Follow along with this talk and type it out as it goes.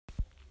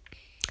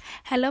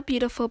Hello,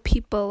 beautiful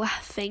people.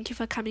 Thank you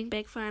for coming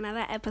back for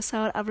another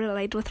episode of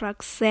Relate with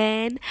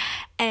Roxanne.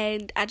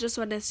 And I just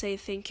want to say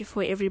thank you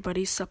for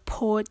everybody's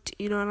support.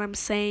 You know what I'm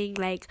saying?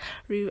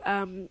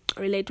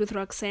 Relate with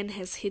Roxanne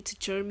has hit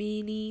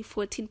Germany.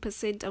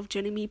 14% of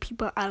Germany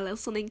people are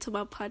listening to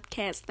my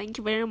podcast. Thank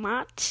you very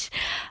much.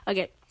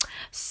 Okay,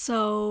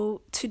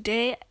 so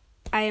today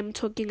I am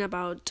talking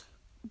about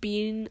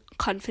being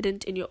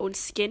confident in your own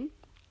skin.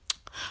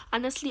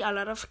 Honestly, a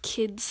lot of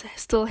kids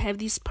still have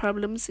these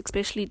problems,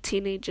 especially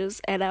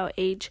teenagers at our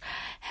age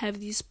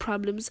have these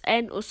problems,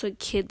 and also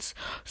kids.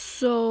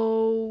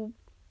 So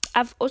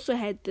I've also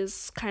had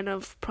this kind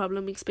of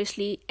problem,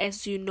 especially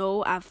as you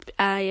know,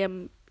 I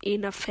am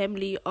in a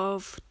family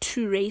of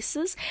two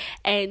races,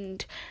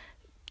 and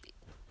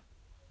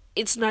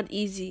it's not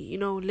easy,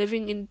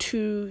 living in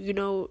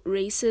two,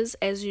 races,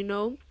 as you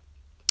know,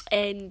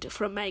 and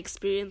from my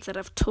experience that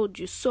I've told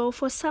you. So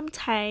for some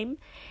time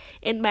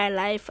in my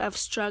life, I've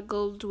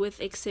struggled with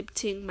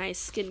accepting my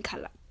skin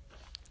color.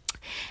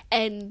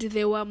 And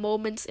there were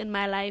moments in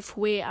my life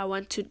where I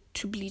wanted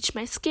to bleach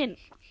my skin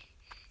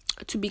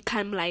to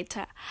become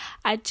lighter.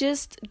 I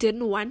just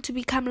didn't want to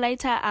become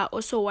lighter. I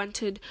also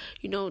wanted,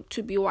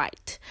 to be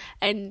white.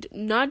 And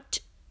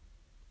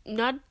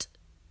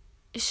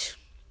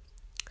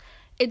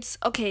it's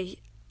okay.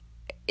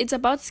 It's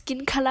about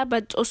skin color,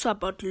 but also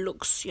about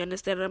looks. You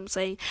understand what I'm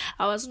saying?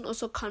 I wasn't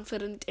also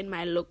confident in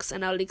my looks,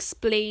 and I'll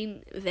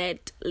explain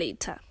that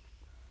later.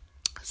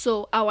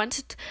 So I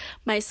wanted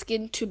my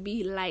skin to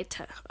be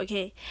lighter,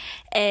 okay?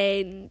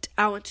 And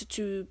I wanted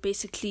to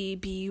basically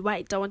be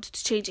white. I wanted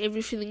to change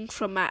everything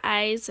from my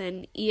eyes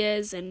and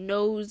ears and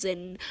nose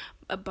and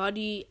a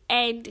body,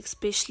 and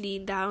especially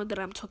now that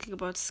I'm talking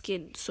about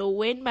skin. So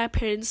when my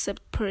parents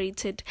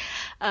separated,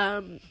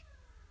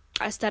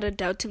 I started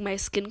doubting my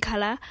skin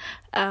color,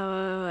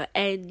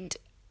 and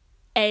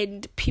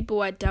people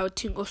were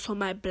doubting also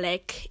my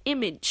black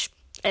image,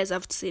 as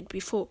I've said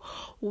before.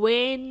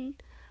 When,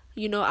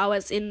 I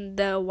was in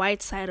the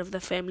white side of the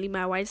family,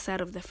 my white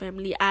side of the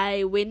family,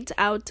 I went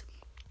out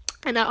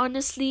and I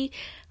honestly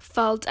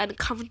felt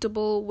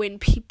uncomfortable when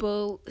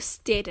people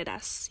stared at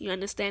us. You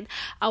understand?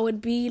 I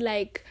would be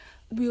like,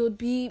 we would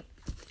be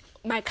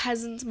my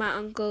cousins, my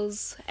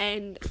uncles,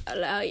 and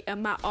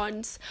my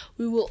aunts.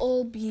 We will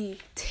all be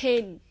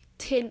 10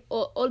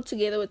 all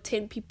together with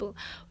 10 people.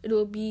 It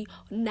will be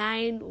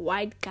 9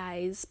 white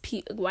guys,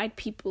 white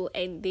people,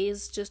 and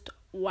there's just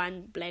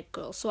one black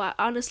girl. So I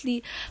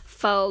honestly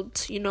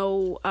felt,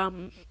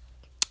 I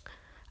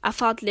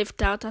felt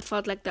left out. I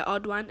felt like the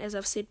odd one, as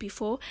I've said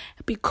before,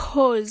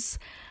 because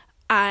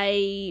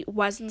I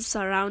wasn't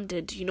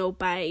surrounded,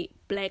 by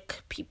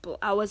black people.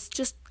 I was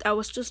just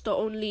the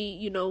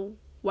only,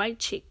 white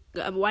chick.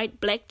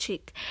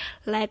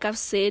 Like I've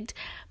said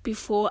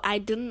before, I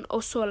didn't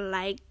also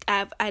like,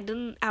 how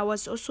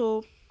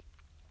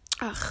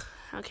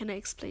can I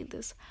explain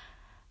this?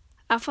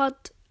 I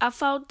felt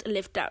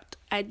left out.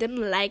 I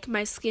didn't like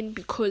my skin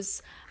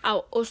because I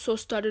also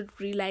started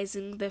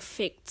realizing the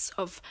effects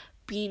of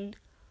being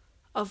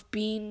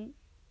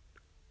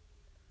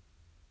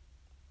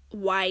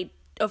white,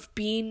 of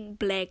being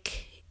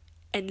black,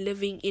 and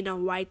living in a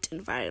white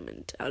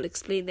environment. I'll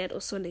explain that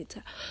also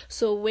later.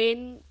 So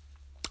when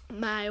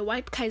my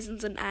white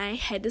cousins and I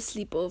had a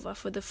sleepover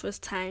for the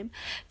first time,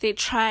 they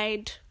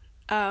tried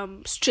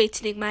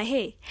straightening my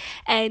hair.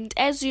 And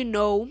as you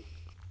know,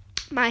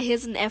 my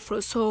hair's an afro,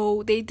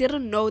 so they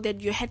didn't know that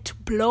you had to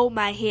blow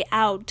my hair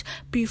out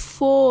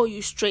before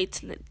you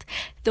straighten it.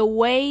 The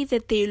way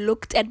that they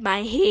looked at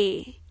my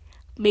hair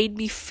made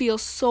me feel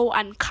so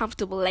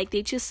uncomfortable. Like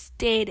they just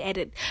stared at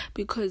it,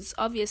 because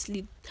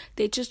obviously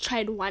they just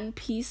tried one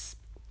piece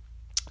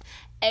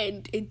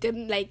and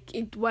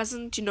it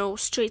wasn't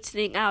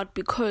straightening out,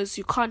 because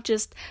you can't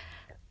just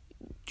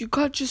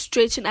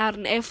straighten out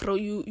an afro.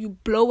 You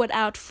blow it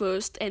out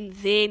first and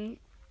then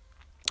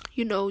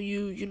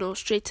you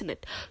straighten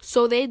it.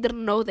 So they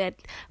didn't know that,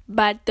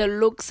 but the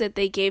looks that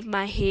they gave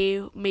my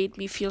hair made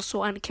me feel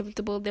so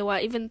uncomfortable. There were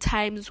even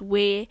times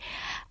where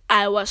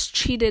I was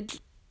treated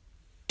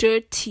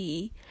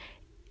dirty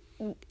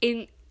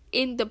in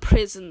the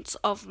presence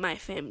of my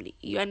family.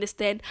 You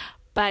understand?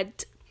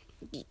 But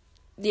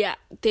yeah,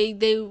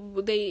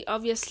 they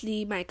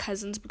obviously, my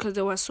cousins, because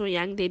they were so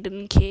young, they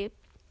didn't care.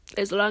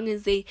 As long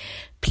as they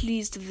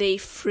pleased their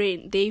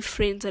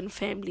friends and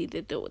family,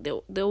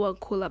 they were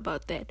cool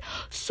about that.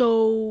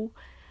 So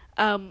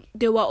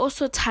there were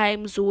also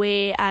times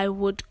where I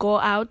would go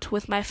out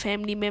with my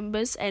family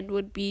members and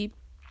would be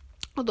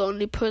the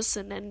only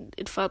person, and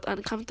it felt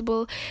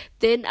uncomfortable.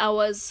 Then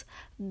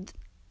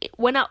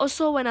when I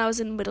was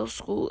in middle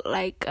school,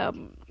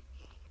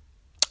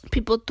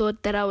 people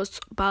thought that I was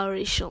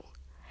biracial,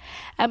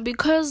 and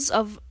because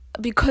of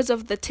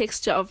the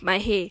texture of my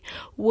hair,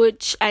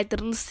 which I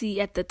didn't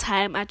see at the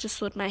time, I just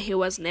thought my hair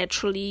was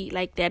naturally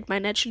like that. My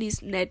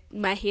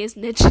hair is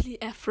naturally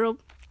afro.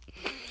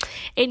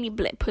 Any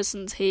black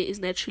person's hair is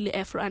naturally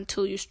afro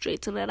until you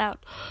straighten it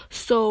out.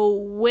 So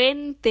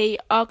when they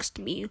asked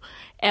me,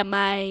 am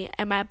I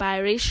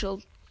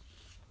biracial,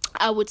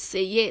 I would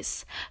say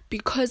yes,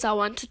 because I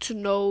wanted to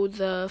know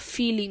the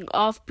feeling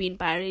of being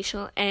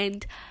biracial,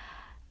 and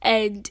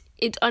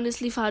it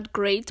honestly felt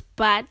great,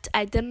 but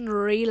I didn't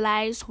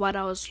realize what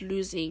I was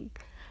losing.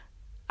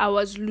 I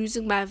was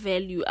losing my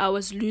value. I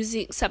was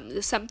losing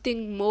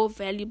something more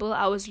valuable.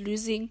 I was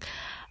losing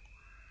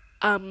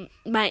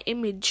my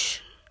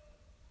image.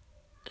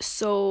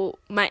 So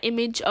my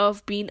image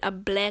of being a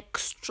black,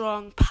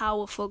 strong,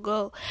 powerful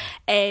girl,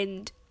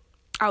 and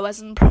I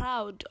wasn't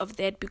proud of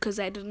that because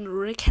I didn't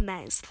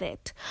recognize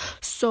that.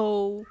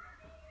 So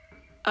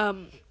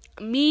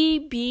me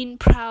being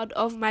proud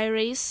of my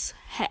race,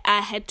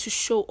 I had to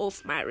show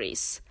off my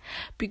race,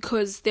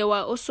 because there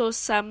were also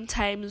some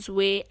times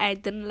where I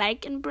didn't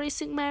like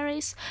embracing my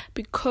race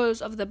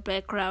because of the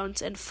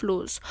backgrounds and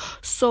flaws.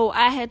 So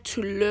I had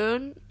to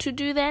learn to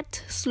do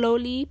that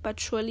slowly but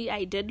surely.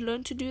 I did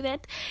learn to do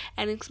that,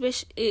 and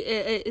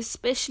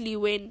especially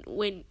when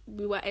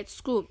we were at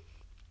school,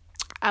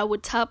 I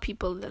would tell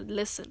people that,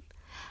 listen,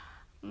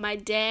 my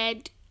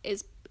dad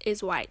is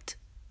white,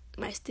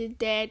 my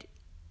stepdad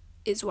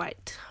is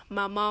white,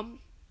 my mom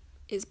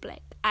is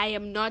black. I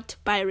am not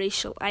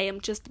biracial. I am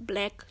just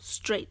black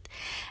straight.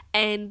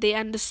 And they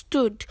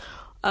understood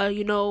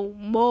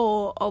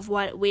more of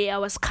where I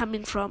was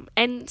coming from.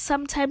 And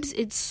sometimes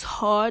it's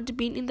hard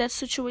being in that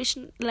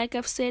situation, like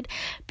I've said,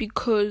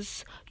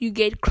 because you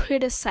get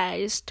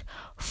criticized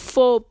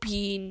for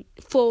being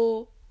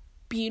who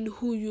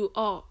you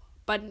are,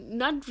 but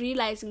not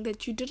realizing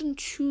that you didn't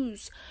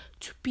choose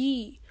to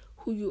be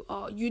who you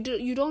are.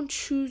 You don't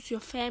choose your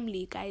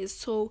family, guys.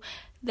 So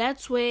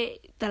that's where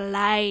the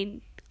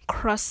line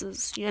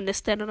crosses. You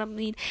understand what I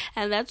mean?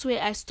 And that's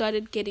where I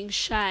started getting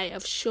shy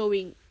of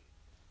showing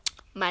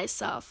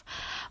myself.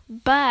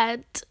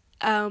 But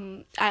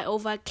I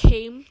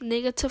overcame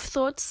negative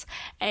thoughts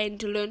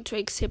and learned to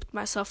accept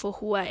myself for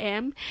who I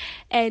am.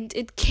 And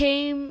it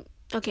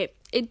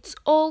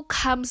all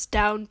comes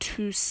down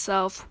to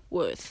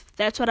self-worth.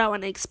 That's what I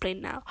want to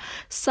explain now.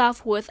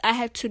 Self-worth. I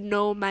had to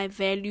know my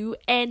value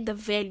and the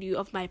value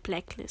of my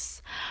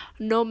blackness.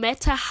 No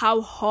matter how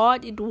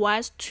hard it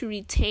was to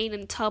retain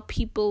and tell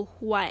people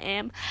who I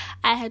am,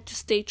 I had to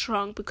stay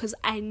strong because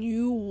I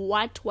knew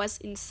what was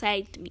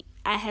inside me.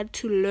 I had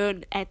to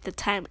learn at the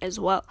time as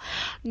well.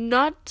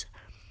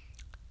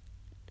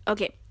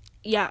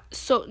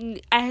 So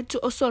I had to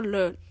also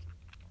learn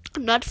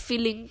not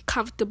feeling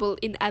comfortable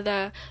in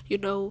other,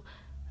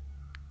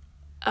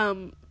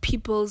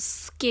 people's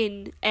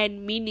skin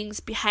and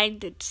meanings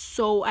behind it.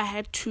 So I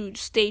had to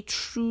stay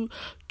true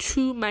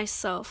to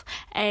myself,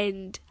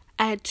 and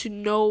I had to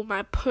know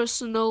my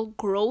personal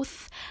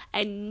growth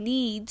and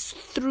needs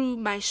through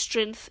my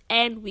strength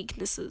and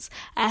weaknesses.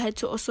 I had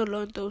to also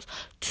learn those.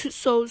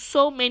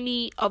 So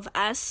many of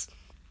us,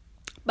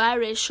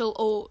 biracial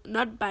or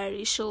not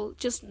biracial,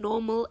 just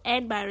normal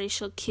and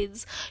biracial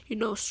kids,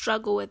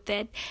 struggle with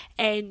that,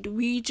 and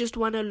we just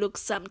want to look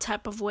some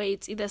type of way.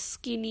 It's either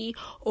skinny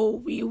or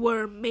we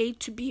were made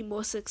to be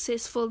more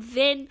successful,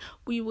 then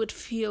we would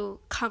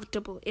feel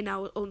comfortable in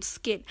our own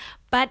skin.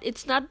 But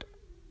it's not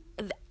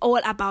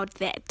all about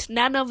that.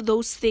 None of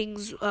those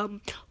things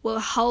will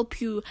help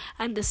you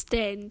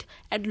understand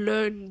and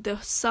learn the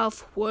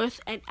self-worth.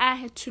 And I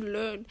had to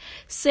learn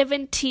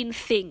 17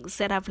 things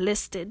that I've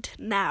listed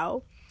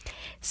now.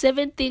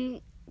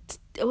 17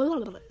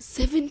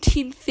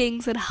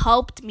 things that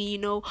helped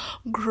me,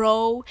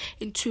 grow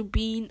into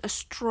being a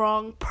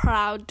strong,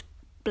 proud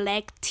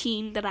black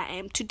teen that I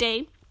am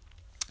today.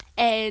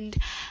 And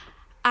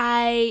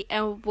I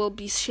will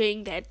be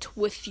sharing that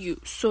with you,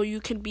 so you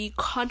can be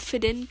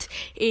confident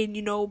in,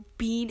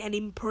 being and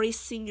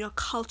embracing your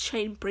culture,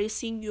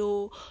 embracing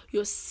your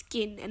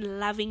skin and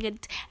loving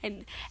it,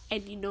 and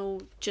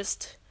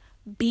just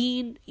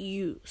being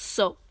you.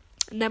 So,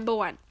 number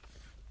 1,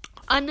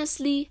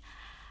 honestly,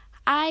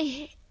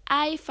 I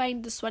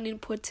find this one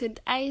important.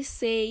 I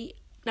say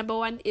number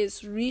 1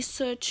 is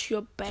research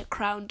your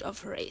background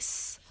of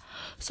race.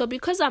 So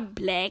because I'm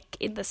black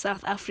in the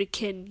South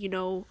African,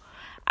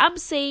 I'm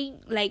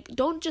saying,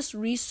 don't just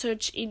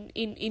research in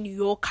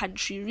your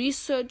country.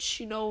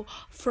 Research,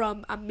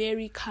 from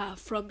America,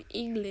 from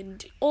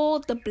England, all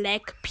the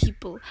black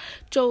people.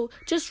 So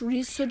just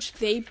research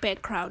their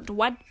background,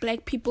 what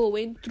black people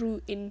went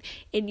through in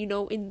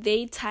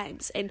their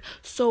times. And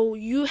so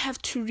you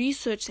have to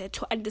research that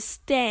to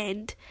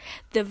understand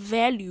the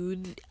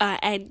value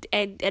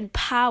and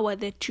power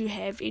that you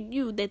have in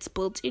you, that's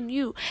built in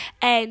you.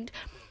 And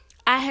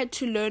I had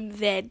to learn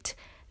that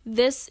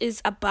this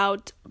is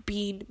about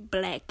being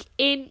black.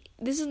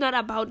 This is not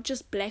about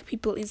just black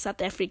people in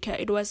South Africa.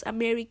 It was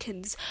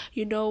Americans,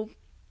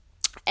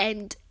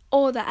 and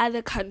all the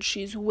other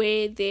countries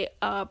where there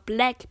are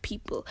black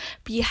people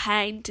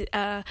behind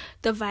the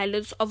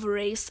violence of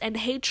race and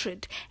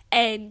hatred.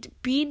 And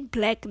being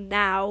black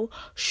now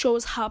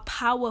shows how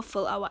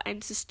powerful our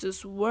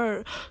ancestors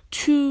were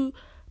to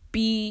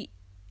be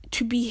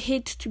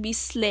hit, to be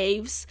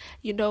slaves,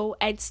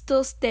 and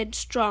still stand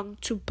strong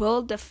to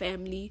build a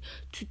family,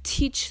 to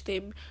teach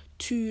them,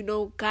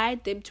 to,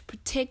 guide them, to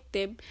protect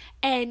them.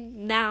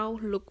 And now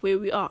look where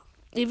we are.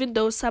 even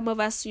though some of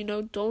us,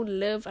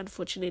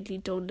 unfortunately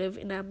don't live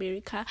in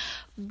America,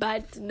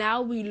 but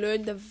now we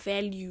learn the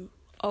value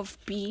of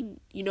being,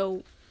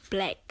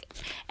 black.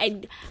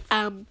 And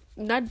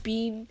not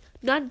being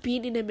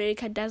in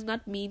America does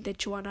not mean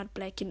that you are not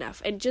black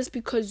enough. And just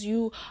because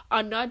you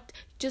are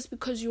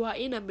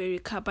in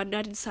America but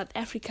not in South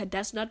Africa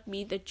does not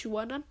mean that you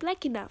are not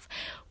black enough.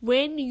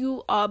 When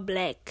you are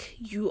black,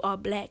 you are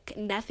black.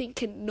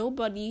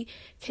 Nobody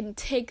can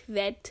take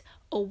that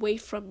away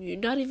from you.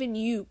 Not even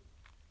you.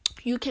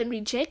 You can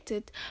reject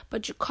it,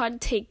 but you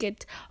can't take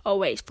it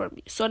away from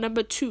you. So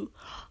number 2,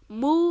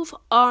 move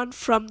on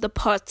from the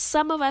past.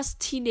 Some of us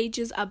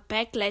teenagers are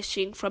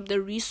backlashing from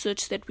the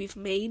research that we've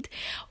made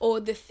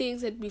or the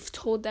things that we've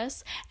told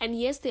us. And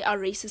yes, there are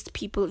racist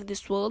people in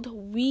this world.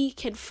 We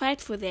can fight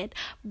for that,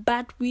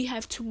 but we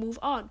have to move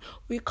on.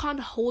 We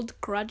can't hold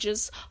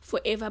grudges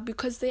forever,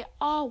 because there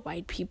are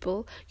white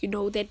people,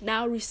 that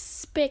now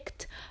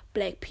respect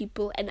black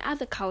people and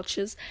other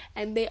cultures,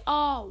 and there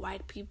are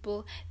white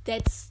people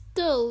that still,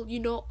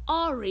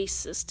 are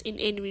racist in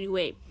any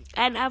way.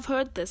 And I've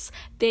heard this.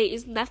 There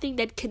is nothing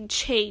that can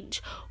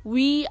change.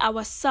 We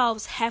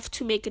ourselves have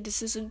to make a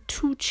decision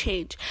to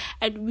change.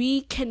 And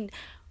we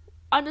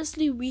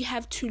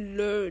have to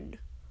learn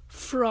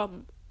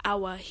from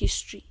our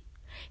history.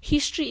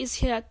 History is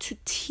here to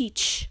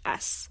teach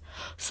us.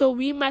 So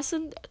we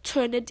mustn't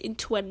turn it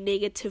into a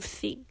negative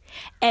thing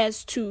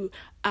as to,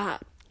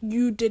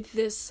 you did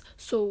this,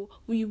 so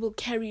we will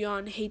carry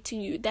on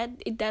hating you. That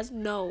it does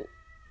no.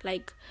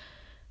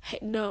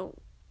 No.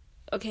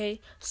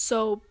 Okay?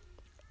 So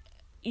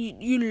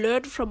you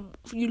learn from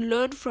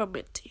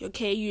it,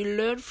 okay? You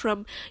learn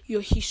from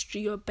your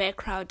history, your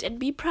background, and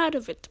be proud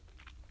of it.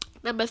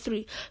 Number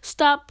 3,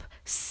 stop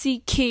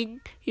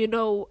seeking,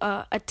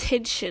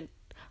 attention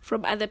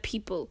from other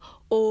people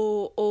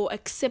or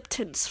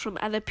acceptance from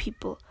other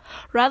people.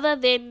 Rather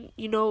than,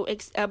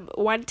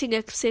 wanting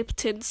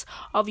acceptance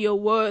of your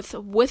worth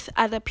with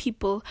other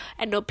people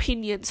and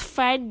opinions,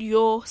 find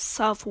your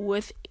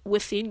self-worth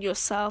within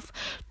yourself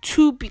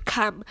to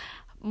become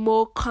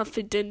more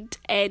confident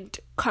and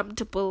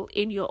comfortable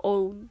in your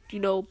own,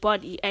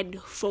 body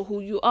and for who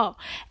you are.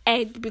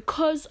 And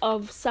because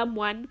of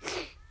someone,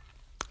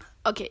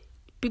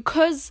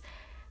 because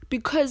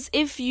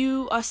if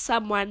you are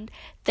someone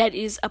that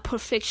is a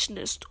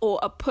perfectionist or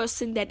a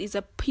person that is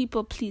a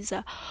people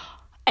pleaser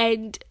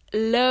and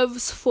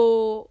loves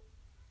for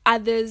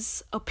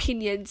others'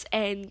 opinions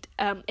and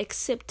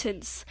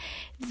acceptance,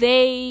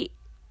 they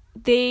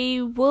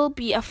will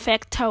be a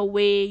factor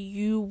where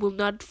you will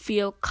not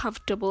feel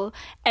comfortable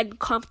and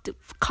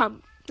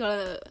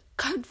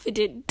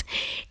confident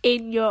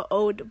in your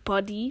own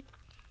body.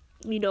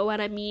 You know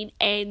what I mean?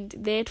 And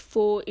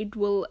therefore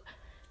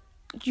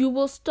you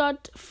will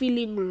start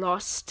feeling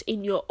lost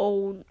in your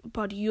own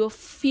body. You'll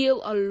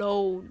feel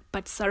alone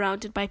but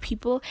surrounded by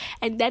people,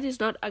 and that is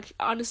not,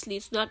 honestly,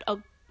 it's not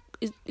a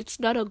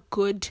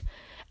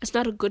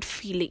good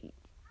feeling.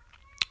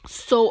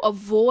 So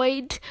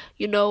avoid,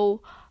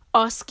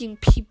 asking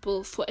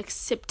people for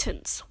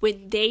acceptance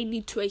when they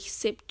need to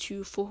accept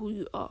you for who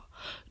you are.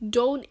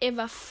 Don't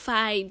ever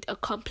find a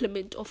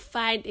compliment or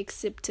find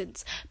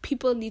acceptance.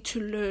 People need to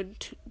learn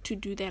to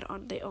do that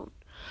on their own.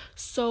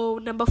 So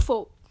number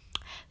 4,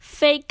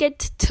 fake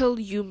it till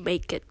you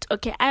make it.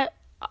 Okay, I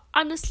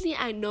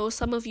know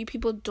some of you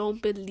people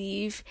don't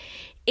believe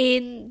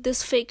in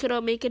this fake it or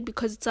make it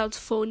because it sounds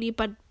phony,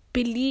 but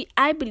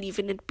I believe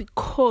in it,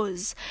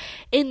 because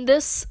in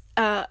this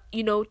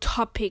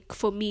topic,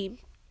 for me,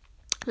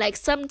 like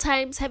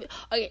sometimes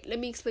let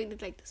me explain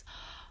it like this.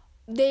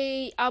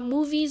 There are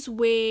movies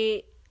where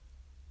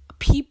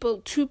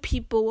two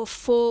people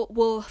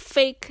will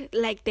fake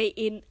like they're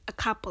in a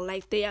couple,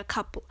 like they are a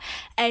couple,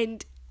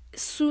 and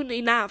soon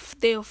enough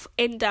they'll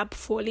end up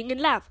falling in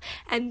love.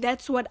 And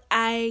that's what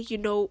I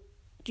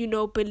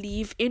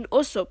believe in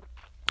also.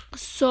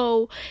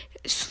 So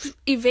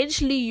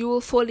eventually you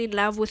will fall in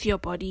love with your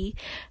body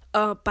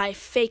by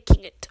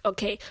faking it.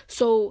 Okay,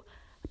 so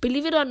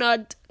believe it or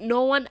not,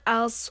 no one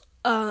else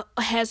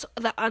has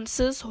the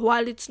answers.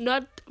 While it's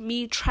not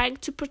me trying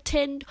to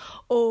pretend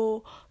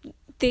or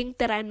think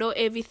that I know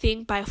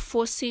everything by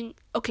force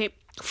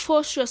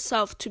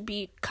yourself to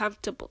be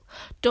comfortable.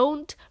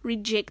 Don't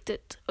reject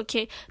it,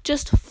 okay?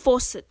 Just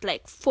force it,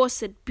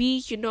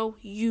 be,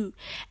 you,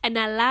 and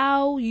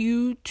allow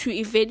you to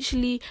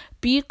eventually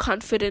be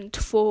confident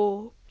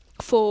for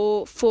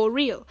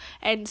real.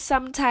 And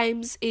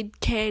sometimes it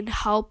can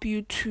help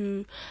you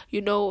to,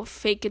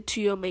 fake it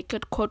till you make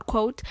it, quote,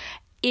 quote,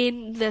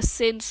 in the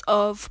sense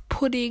of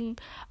putting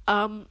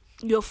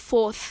your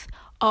forth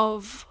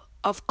of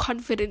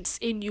confidence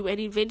in you, and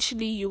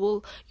eventually you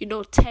will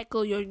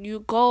tackle your new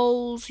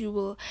goals. You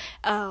will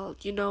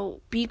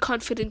be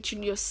confident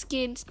in your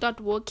skin, start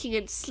walking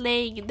and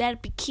slaying in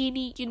that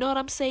bikini. You know what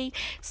I'm saying?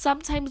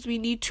 Sometimes we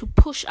need to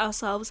push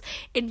ourselves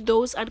in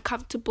those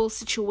uncomfortable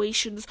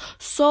situations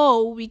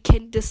so we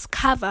can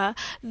discover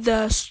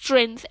the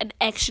strength and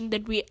action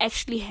that we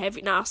actually have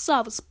in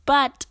ourselves.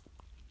 But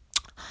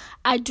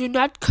I do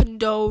not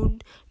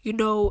condone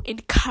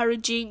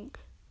encouraging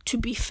to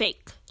be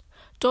fake.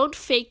 Don't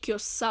fake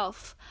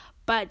yourself,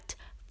 but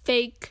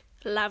fake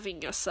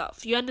loving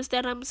yourself. You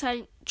understand what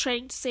I'm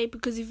trying to say?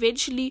 Because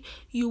eventually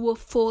you will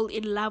fall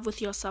in love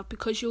with yourself,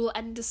 because you will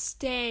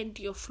understand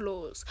your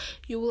flaws.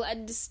 You will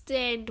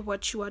understand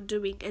what you are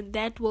doing, and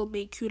that will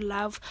make you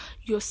love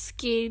your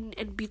skin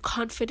and be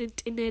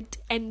confident in it.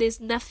 And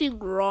there's nothing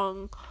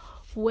wrong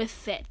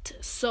with that.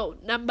 So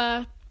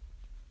number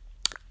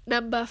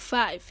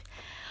 5.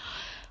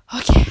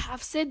 Okay,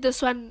 I've said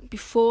this one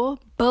before.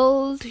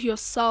 Build your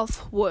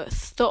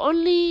self-worth. The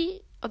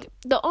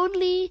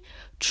only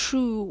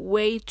true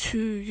way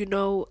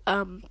to,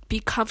 be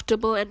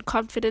comfortable and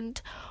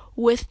confident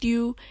with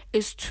you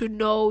is to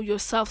know your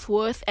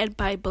self-worth, and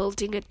by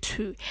building it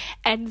too.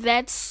 And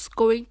that's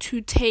going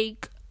to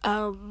take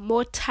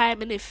more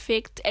time and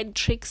effect and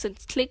tricks and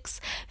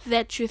clicks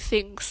that you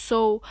think.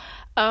 So,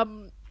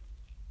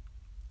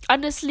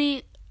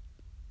 honestly,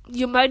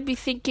 you might be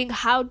thinking,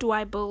 how do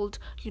I build,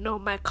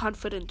 my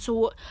confidence?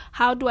 So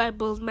how do I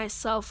build my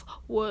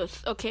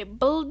self-worth? Okay,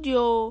 build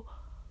your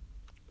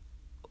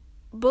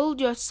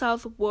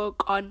self-worth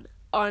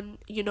on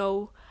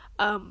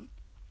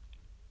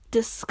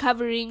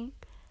discovering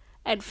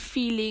and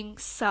feeling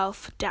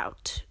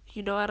self-doubt.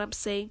 You know what I'm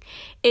saying?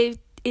 It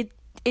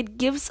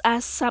gives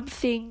us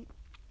something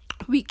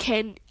we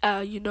can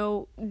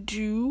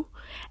do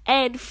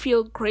and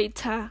feel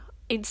greater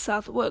in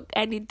self-work,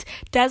 and it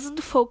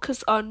doesn't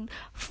focus on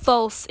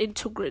false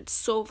integrity.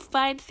 So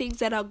find things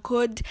that are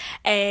good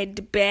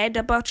and bad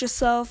about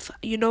yourself.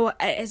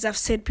 As I've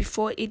said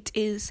before, it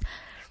is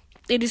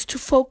to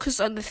focus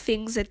on the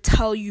things that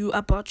tell you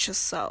about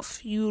yourself.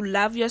 You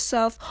love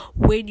yourself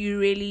when you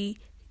really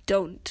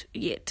don't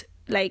yet.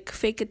 Like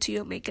fake it till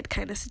you make it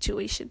kind of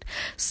situation.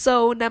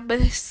 So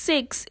number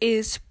 6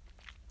 is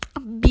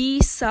be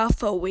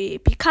self-aware.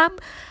 Become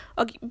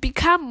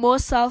more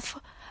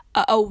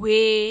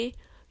self-aware.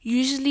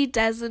 Usually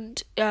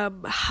doesn't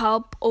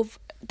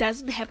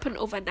doesn't happen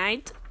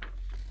overnight,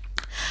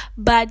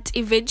 but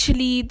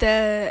eventually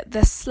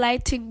the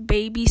slighting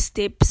baby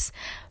steps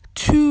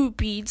to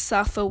being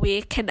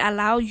self-aware can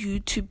allow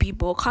you to be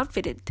more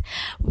confident.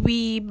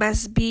 We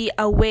must be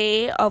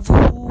aware of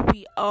who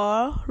we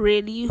are,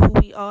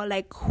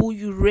 like who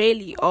you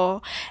really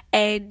are,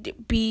 and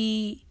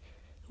be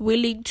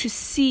willing to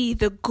see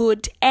the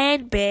good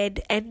and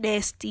bad and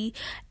nasty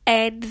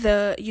and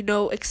the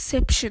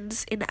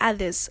exceptions in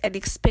others and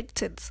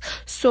expectants.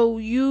 So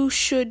you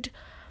should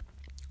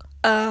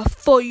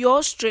for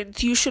your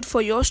strength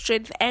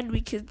and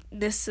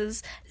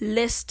weaknesses,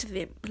 list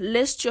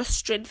your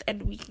strength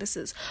and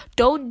weaknesses.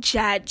 Don't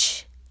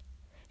judge.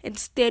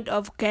 Instead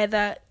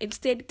gather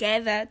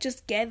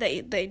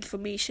the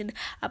information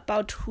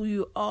about who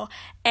you are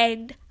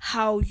and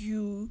how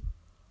you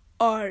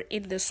are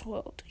in this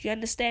world. You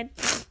understand?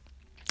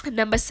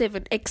 Number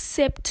 7,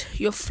 accept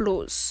your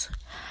flaws.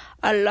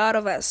 A lot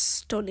of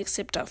us don't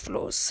accept our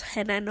flaws,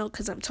 and I know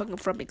because I'm talking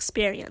from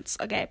experience.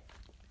 Okay,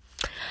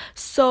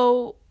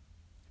 so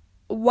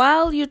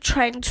while you're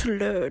trying to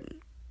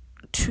learn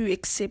to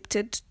accept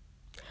it,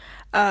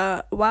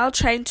 while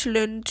trying to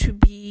learn to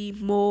be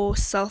more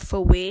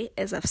self-aware,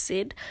 as I've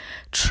said,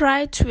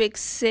 try to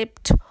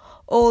accept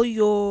all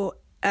your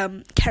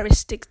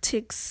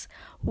characteristics.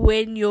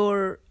 When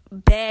your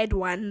bad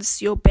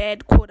ones, your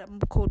bad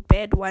quote-unquote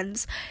bad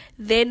ones,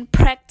 then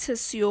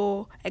practice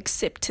your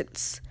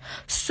acceptance.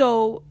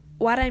 So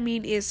what I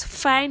mean is,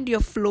 find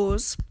your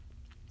flaws,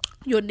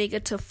 your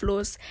negative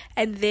flaws,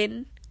 and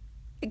then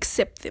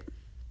accept them.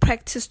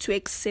 Practice to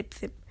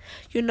accept them,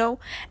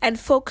 and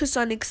focus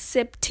on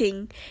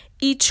accepting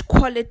each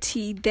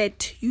quality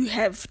that you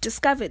have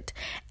discovered,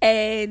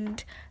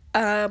 and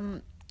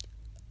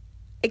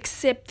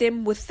accept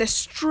them with the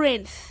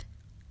strength,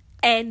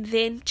 and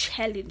then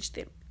challenge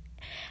them.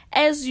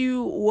 As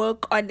you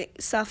work on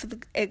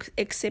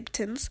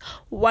self-acceptance,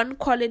 one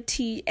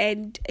quality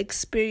and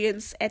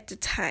experience at a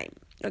time,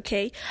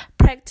 okay?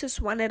 Practice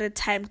one at a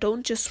time.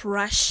 Don't just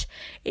rush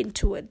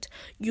into it.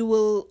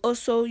 You'll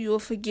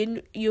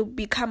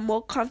become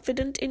more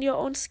confident in your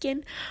own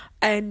skin,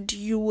 and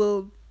you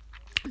will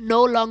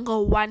no longer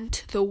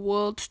want the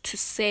world to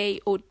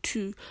say or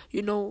to,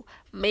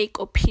 make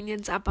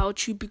opinions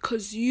about you,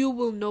 because you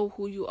will know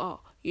who you are.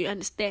 You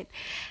understand?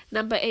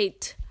 Number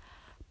 8,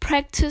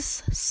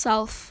 practice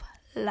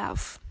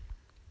self-love.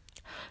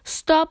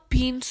 Stop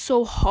being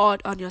so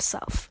hard on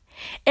yourself.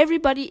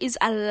 Everybody is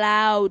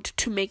allowed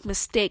to make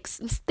mistakes.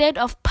 Instead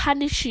of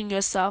punishing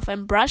yourself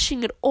and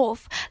brushing it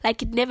off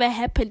like it never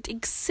happened,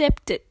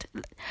 accept it.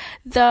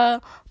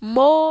 The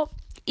more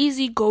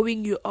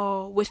easygoing you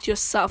are with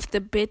yourself,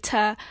 the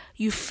better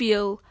you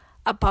feel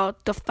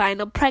about the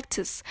final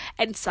practice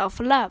and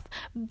self-love.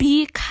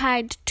 Be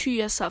kind to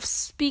yourself.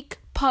 Speak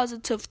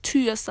positive to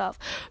yourself.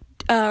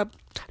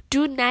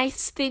 Do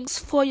nice things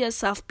for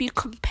yourself. Be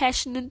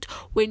compassionate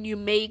when you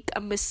make a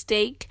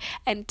mistake,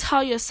 and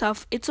tell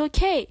yourself it's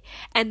okay,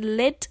 and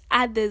let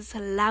others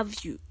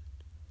love you.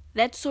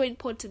 That's so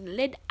important.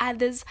 Let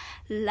others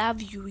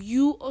love you.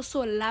 You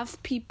also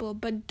love people,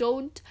 but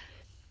don't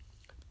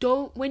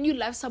when you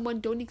love someone,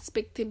 don't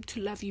expect them to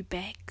love you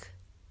back.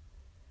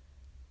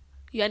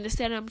 You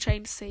understand what I'm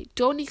trying to say?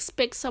 Don't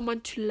expect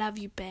someone to love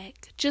you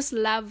back. Just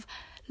love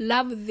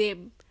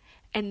them,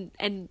 and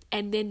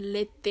then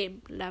let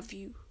them love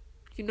you.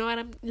 You know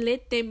what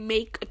let them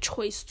make a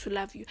choice to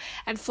love you.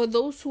 And for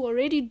those who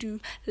already do,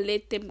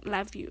 let them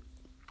love you.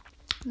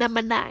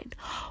 Number 9,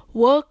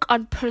 work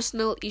on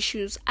personal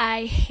issues.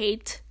 I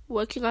hate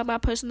working on my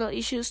personal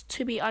issues,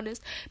 to be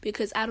honest,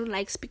 because I don't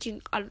like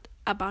speaking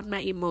about my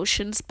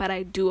emotions, but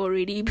I do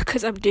already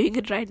because I'm doing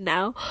it right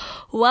now.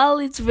 Well,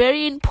 it's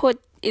very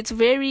important. It's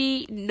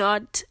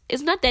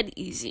not that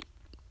easy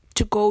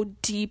to go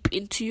deep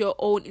into your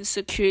own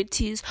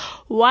insecurities.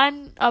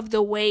 One of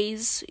the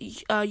ways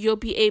you'll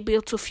be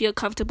able to feel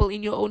comfortable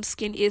in your own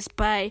skin is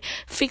by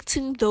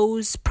fixing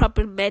those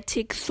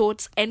problematic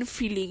thoughts and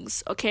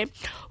feelings. Okay,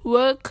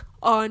 work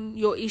on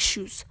your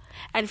issues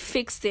and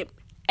fix them,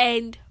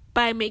 and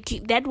by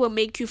making that will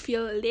make you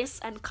feel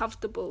less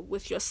uncomfortable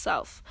with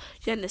yourself.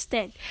 You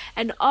understand?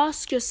 And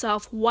ask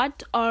yourself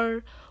what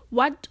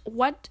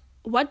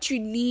you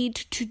need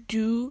to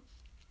do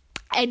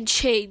and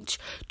change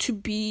to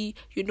be,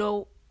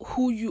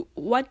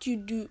 what do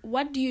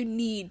you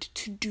need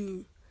to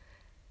do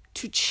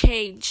to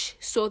change,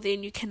 so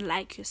then you can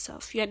like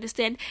yourself, you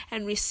understand,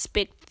 and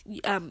respect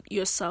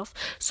yourself.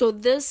 So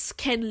this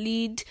can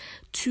lead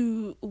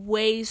to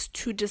ways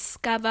to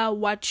discover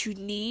what you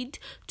need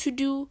to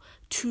do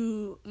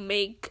to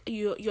make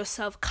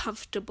yourself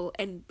comfortable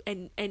and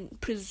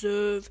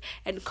preserve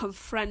and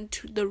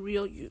confront the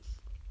real you.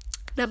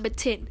 Number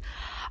 10,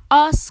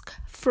 ask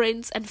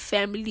friends and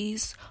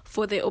families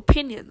for their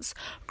opinions.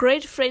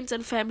 Great friends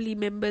and family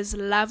members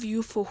love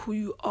you for who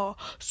you are,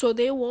 so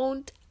they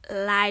won't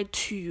lie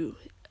to you.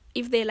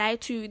 If they lie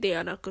to you, they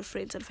are not good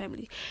friends and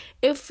family.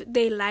 If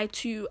they lie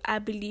to you, I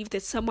believe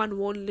that someone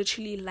won't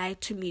literally lie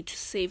to me to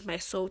save my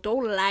soul.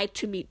 Don't lie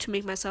to me to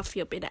make myself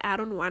feel better. I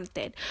don't want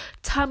that.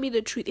 Tell me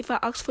the truth. If I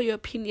ask for your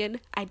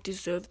opinion, I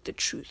deserve the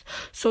truth.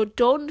 So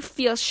don't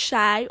feel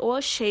shy or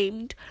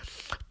ashamed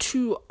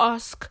to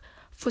ask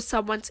for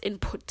someone's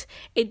input.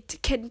 It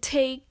can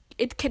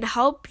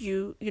help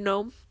you,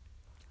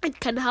 it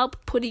can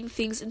help putting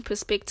things in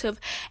perspective,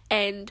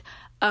 and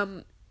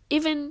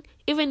even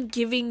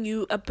giving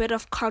you a bit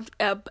of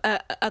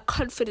a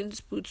confidence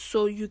boost,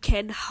 so you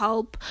can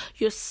help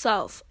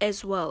yourself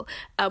as well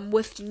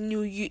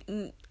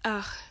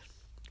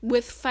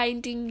with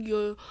finding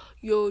your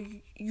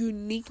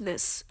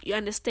uniqueness, you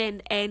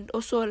understand, and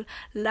also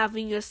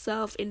loving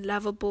yourself in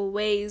lovable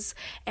ways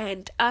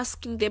and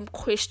asking them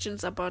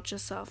questions about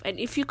yourself. And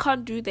if you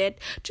can't do that,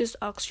 just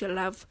ask your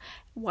loved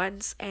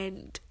ones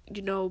and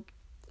the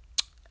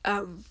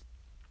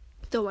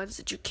ones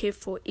that you care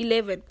for.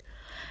 11,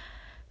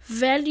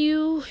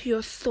 value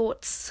your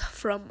thoughts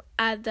from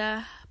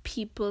other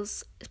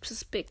people's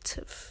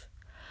perspective.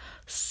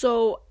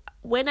 So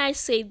when I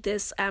say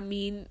this, I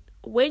mean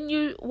when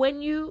you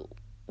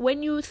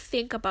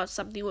think about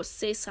something or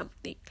say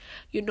something,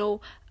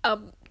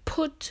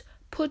 put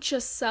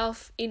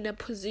yourself in a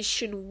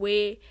position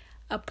where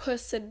a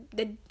person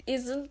that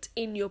isn't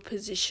in your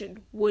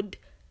position would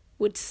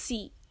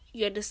see.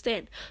 You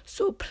understand?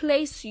 So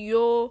place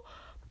your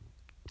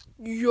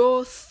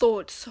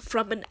thoughts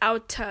from an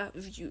outer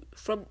view,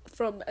 from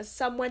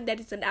someone that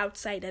is an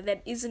outsider,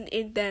 that isn't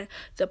in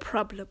the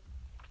problem.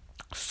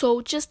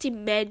 So just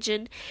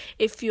imagine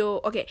if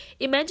you're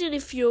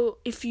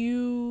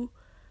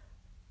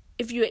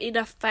in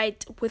a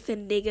fight with a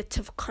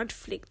negative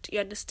conflict, you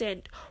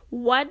understand?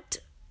 What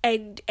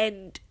and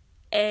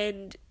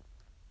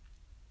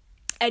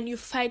you're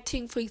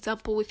fighting, for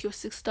example, with your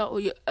sister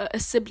or a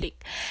sibling,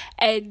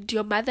 and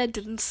your mother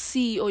didn't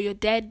see or your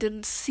dad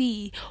didn't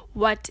see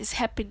what is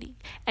happening,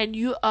 and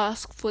you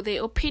ask for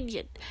their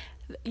opinion.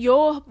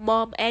 Your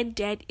mom and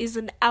dad is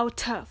an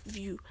outer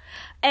view,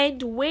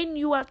 and when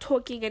you are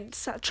talking and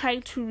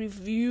trying to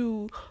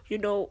review,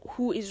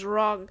 who is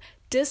wrong,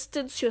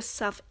 distance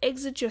yourself,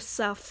 exit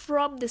yourself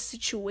from the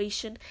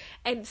situation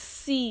and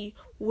see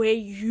where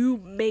you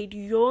made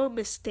your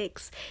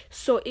mistakes.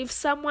 So if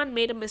someone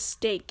made a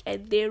mistake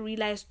and they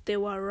realized they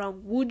were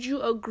wrong, would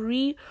you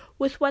agree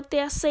with what they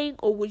are saying,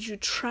 or would you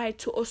try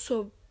to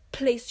also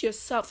place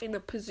yourself in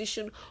a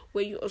position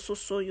where you also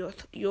saw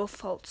your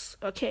faults?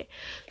 Okay,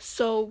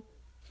 so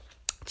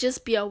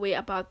just be aware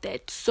about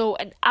that. So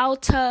an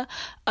outer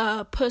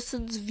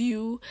person's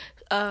view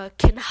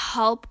can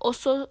help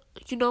also,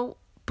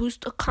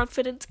 boost a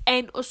confidence,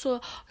 and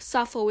also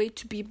self-aware,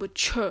 to be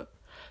mature,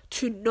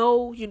 to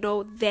know,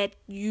 that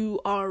you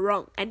are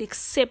wrong and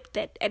accept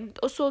that, and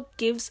also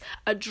gives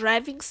a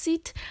driving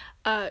seat.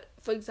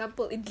 For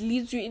example, it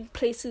leads you in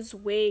places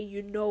where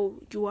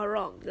you are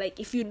wrong. Like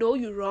if you know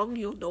you're wrong,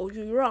 you'll know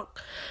you're wrong.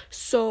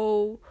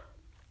 So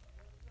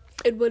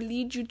it will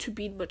lead you to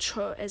being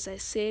mature, as I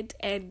said,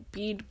 and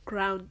being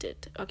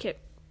grounded. Okay.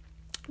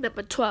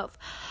 Number 12,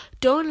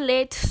 don't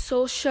let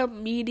social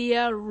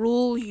media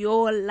rule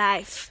your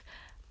life.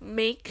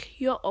 Make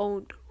your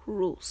own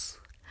rules.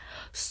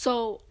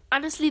 So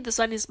honestly, this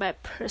one is my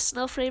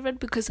personal favorite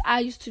because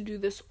I used to do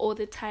this all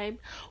the time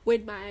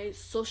when my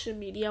social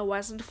media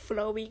wasn't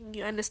flowing.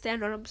 You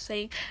understand what I'm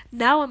saying?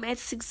 Now I'm at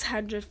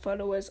 600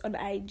 followers on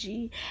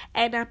IG,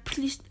 and I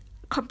please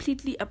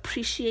completely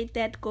appreciate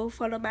that. Go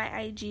follow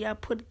my IG. I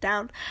put it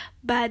down,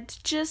 but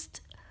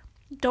just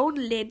don't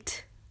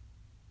let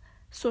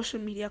social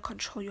media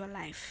control your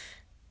life.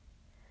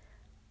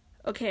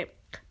 Okay,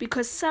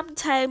 because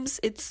sometimes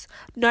it's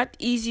not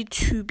easy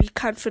to be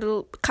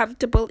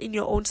comfortable in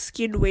your own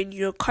skin when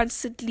you're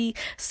constantly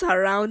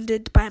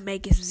surrounded by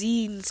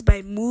magazines,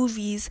 by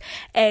movies,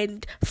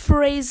 and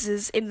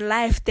phrases in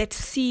life that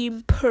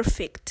seem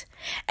perfect.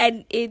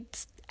 And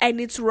it's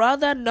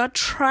rather not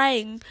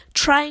trying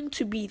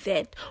to be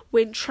that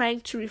when trying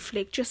to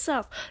reflect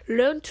yourself.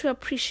 Learn to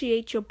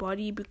appreciate your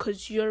body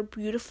because you're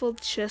beautiful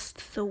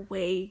just the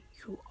way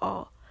you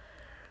are.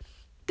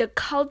 The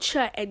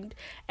culture and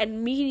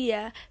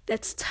media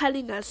that's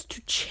telling us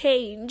to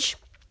change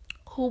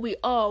who we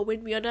are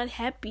when we are not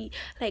happy.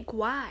 Like,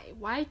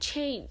 why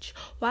change?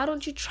 Why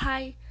don't you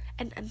try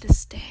and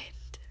understand?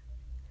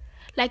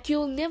 Like,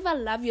 you'll never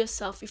love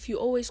yourself if you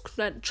always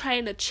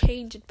trying to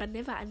change it but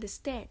never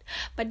understand,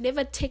 but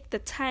never take the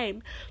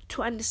time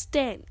to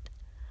understand.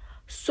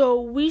 So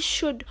we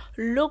should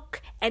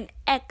look and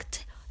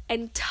act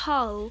and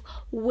tell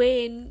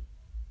when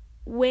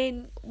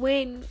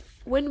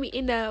we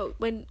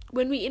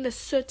in a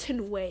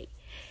certain way,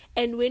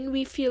 and when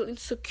we feel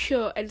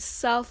insecure and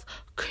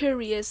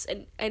self-curious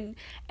and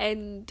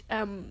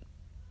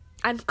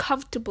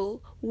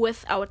uncomfortable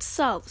with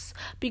ourselves.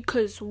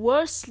 Because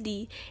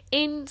worstly,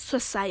 in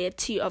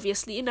society,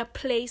 obviously in a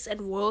place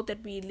and world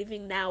that we're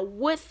living now,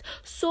 with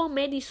so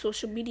many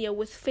social media,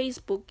 with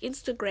Facebook,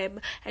 Instagram,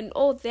 and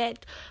all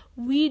that,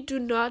 we do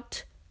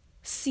not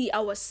see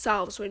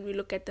ourselves when we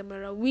look at the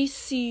mirror. We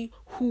see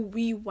who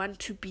we want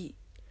to be.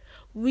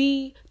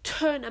 We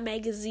turn a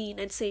magazine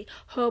and say,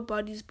 her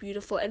body's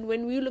beautiful. And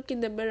when we look in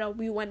the mirror,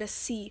 we want to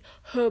see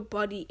her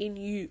body in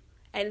you.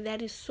 And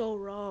that is so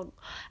wrong.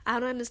 I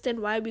don't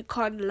understand why we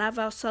can't love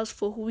ourselves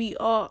for who we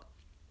are.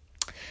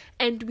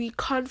 And we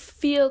can't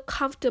feel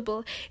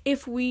comfortable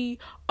if we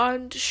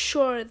aren't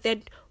sure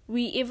that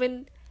we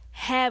even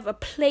have a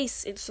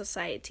place in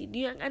society. Do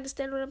you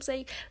understand what I'm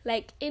saying?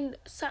 Like, in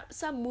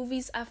some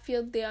movies, I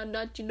feel they are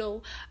not,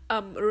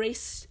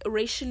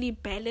 racially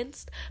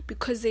balanced,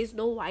 because there's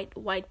no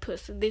white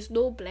person, there's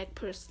no black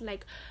person.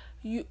 Like,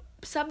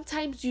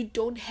 sometimes you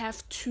don't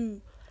have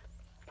to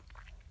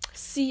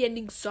see an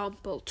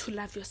example to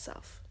love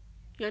yourself.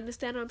 You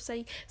understand what I'm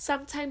saying?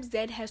 Sometimes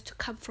that has to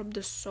come from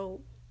the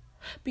soul,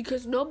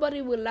 because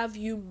nobody will love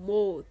you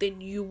more than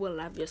you will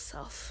love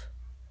yourself.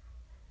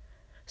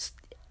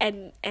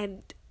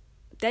 And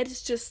that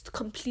is just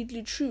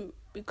completely true,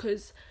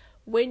 because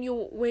when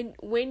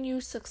you're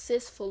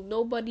successful,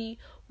 nobody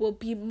will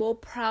be more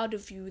proud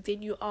of you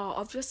than you are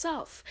of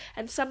yourself.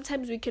 And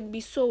sometimes we can be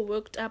so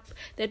worked up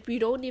that we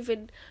don't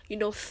even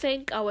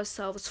thank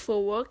ourselves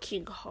for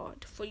working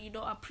hard, for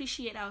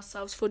appreciate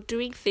ourselves for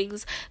doing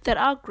things that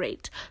are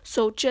great.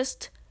 So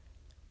just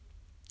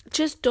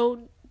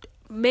don't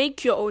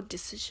make your own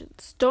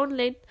decisions. Don't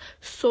let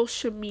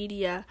social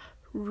media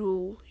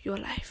rule your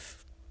life.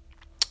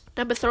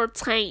 Number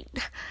 13.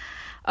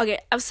 Okay,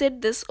 I've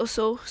said this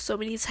also so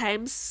many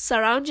times.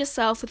 Surround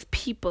yourself with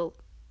people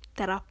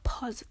that are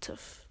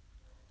positive.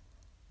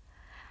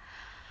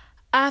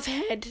 I've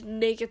had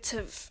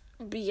negative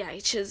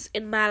BHs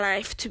in my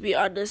life, to be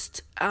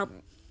honest.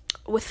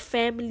 With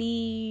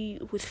family,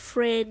 with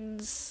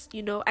friends,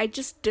 I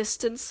just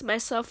distance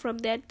myself from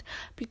that,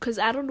 because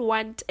I don't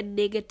want a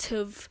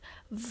negative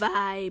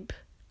vibe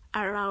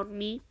around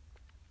me.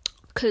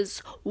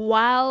 Because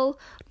while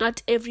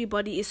not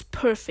everybody is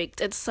perfect,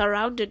 and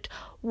surrounded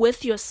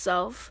with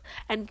yourself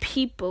and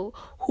people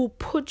who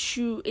put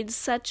you in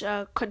such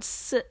a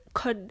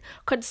consistent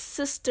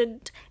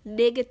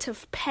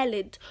negative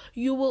palette,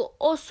 you will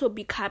also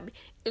become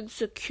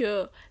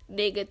insecure,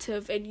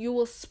 negative, and you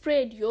will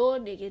spread your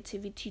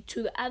negativity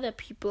to the other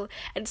people.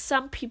 And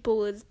some people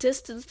will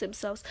distance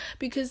themselves,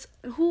 because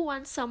who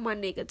wants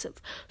someone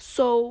negative?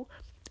 So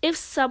if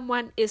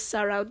someone is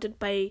surrounded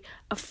by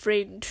a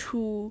friend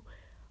who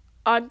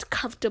aren't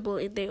comfortable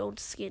in their own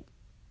skin,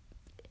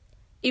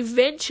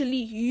 eventually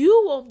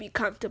you won't be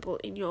comfortable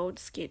in your own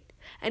skin.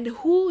 And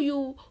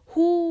who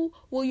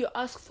will you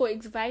ask for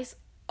advice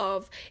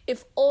of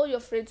if all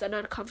your friends are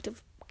not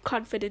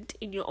confident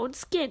in your own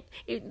skin,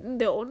 in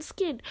their own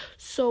skin?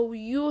 So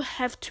you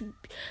have to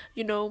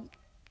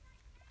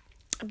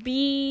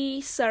be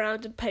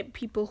surrounded by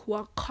people who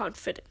are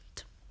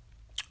confident,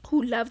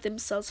 who love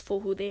themselves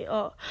for who they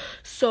are.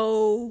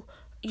 So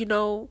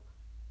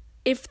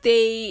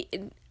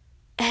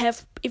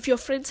if your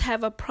friends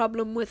have a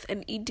problem with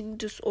an eating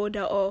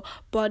disorder or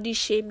body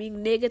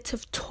shaming,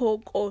 negative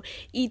talk, or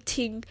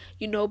eating,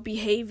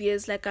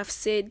 behaviors, like I've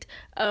said,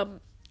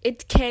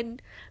 it can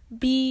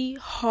be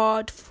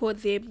hard for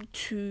them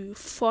to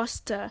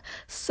foster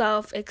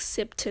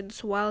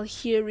self-acceptance while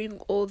hearing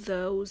all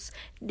those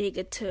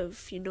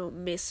negative,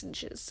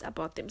 messages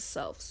about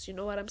themselves. You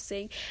know what I'm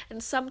saying?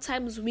 And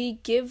sometimes we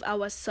give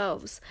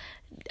ourselves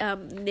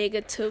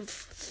negative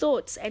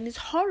thoughts, and it's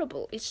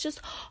horrible. It's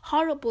just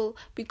horrible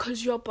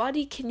because your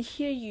body can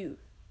hear you.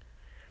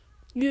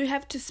 You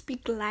have to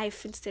speak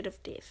life instead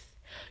of death.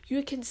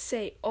 You can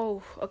say,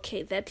 oh,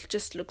 okay, that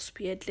just looks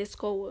weird. Let's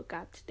go work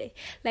out today.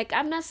 Like,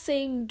 I'm not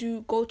saying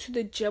go to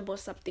the gym or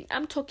something.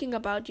 I'm talking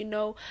about,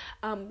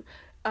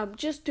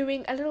 just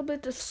doing a little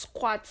bit of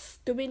squats,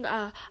 doing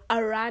a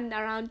run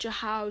around your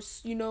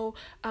house,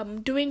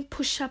 doing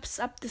push-ups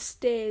up the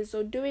stairs,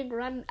 or doing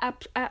run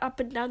up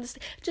and down the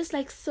stairs. Just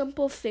like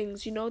simple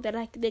things,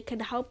 that they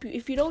can help you.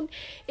 If you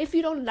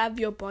don't love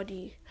your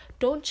body,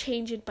 don't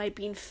change it by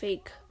being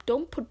fake.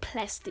 Don't put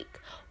plastic.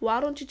 Why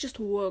don't you just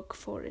work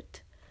for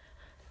it?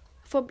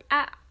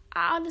 I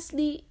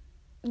honestly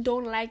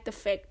don't like the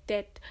fact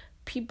that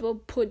people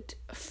put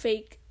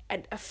fake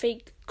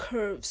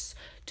curves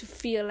to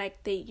feel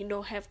like they,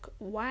 have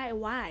why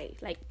why?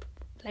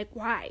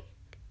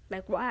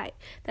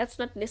 That's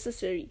not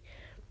necessary.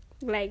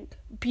 Like,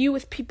 be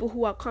with people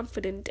who are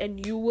confident,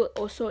 and you will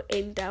also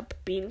end up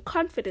being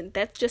confident.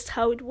 That's just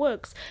how it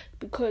works,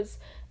 because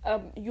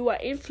you are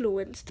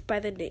influenced by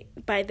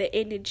the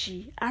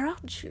energy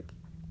around you.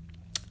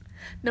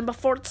 Number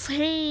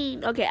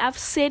 14. Okay, I've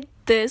said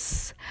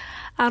this.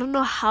 I don't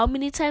know how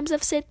many times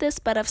I've said this,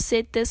 but I've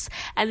said this,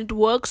 and it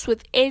works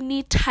with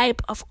any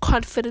type of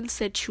confidence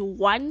that you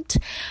want.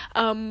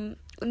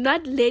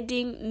 Not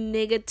letting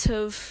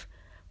negative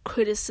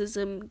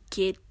criticism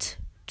get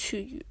to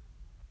you.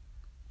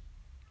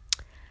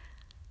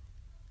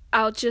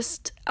 I'll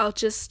just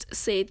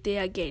say it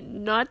there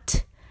again.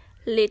 Not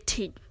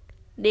letting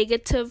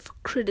negative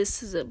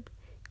criticism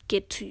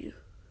get to you.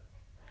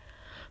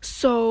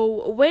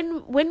 So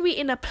when we're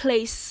in a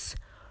place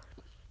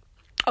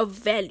of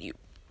value,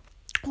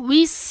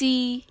 we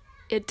see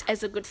it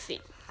as a good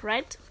thing,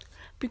 right?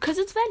 Because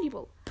it's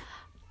valuable.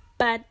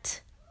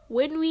 But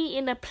when we're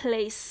in a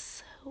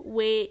place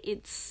where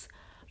it's,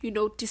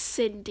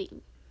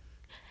 descending,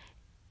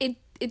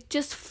 it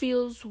just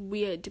feels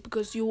weird,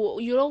 because you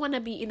don't want to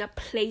be in a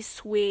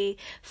place where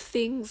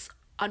things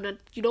are not,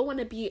 you don't want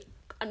to be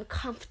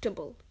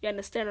uncomfortable. You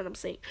understand what I'm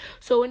saying?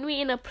 So when we're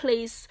in a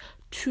place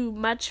too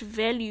much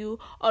value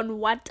on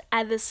what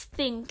others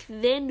think,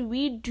 then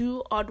we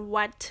do on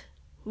what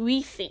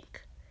we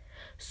think.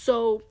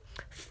 So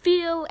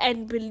feel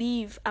and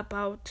believe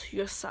about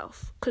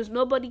yourself, because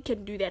nobody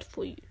can do that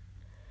for you.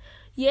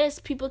 Yes,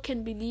 people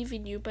can believe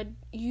in you, but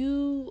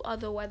you are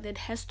the one that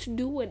has to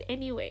do it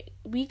anyway.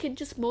 We can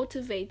just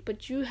motivate,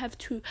 but you have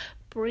to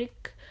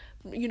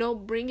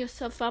bring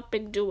yourself up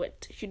and do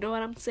it. You know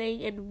what I'm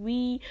saying? And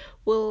we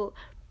will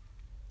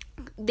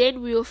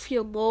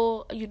feel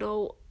more,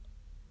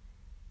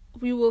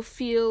 we will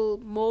feel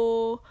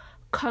more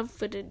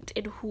confident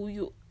in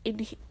who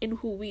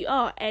we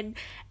are. And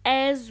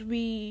as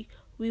we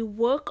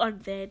work on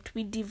that,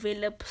 we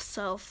develop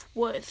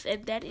self-worth,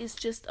 and that is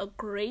just a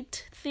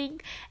great thing,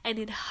 and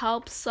it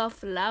helps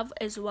self-love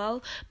as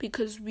well,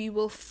 because we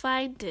will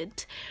find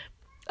it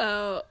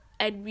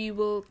and we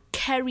will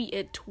carry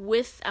it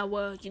with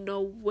our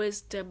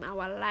wisdom,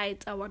 our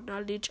light, our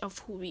knowledge of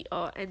who we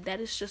are, and that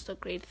is just a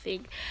great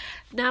thing.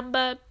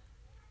 Number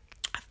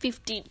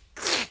 15.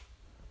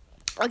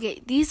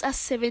 Okay, these are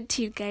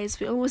 17, guys.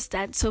 We're almost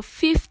done. So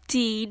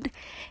 15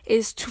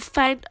 is to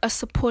find a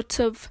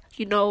supportive,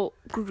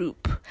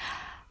 group.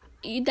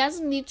 It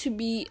doesn't need to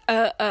be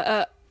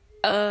a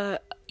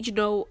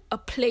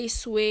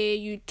place where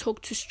you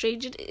talk to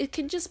strangers. It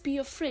can just be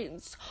your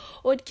friends,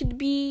 or it can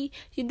be,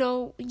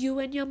 you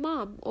and your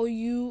mom, or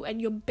you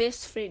and your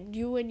best friend,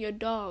 you and your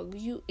dog.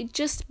 It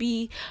just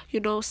be,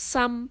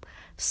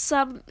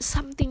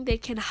 something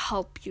that can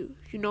help you,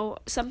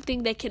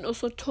 something that can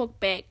also talk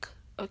back.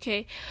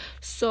 Okay,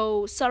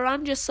 so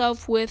surround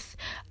yourself with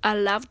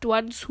loved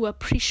ones who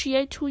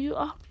appreciate who you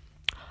are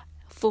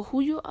for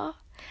who you are,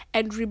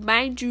 and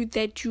remind you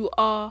that you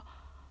are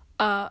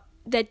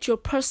that your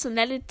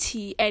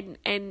personality and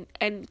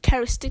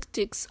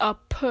characteristics are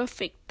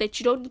perfect, that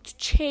you don't need to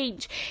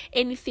change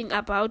anything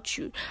about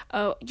you.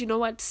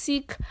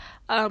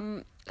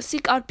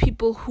 Seek out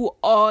people who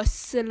are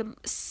similar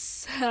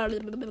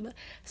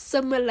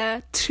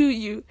to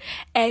you,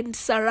 and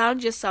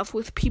surround yourself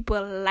with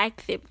people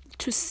like them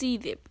to see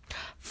them.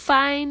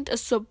 Find a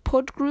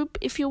support group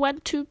if you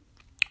want to,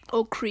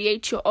 or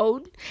create your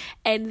own,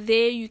 and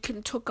there you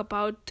can talk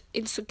about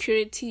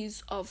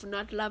insecurities of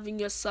not loving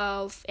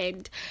yourself,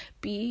 and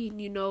being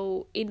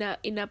in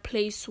a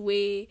place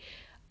where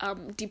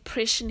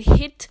depression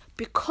hit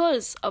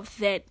because of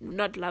that,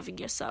 not loving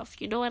yourself.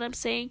 You know what I'm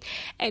saying?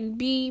 And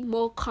be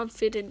more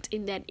confident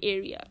in that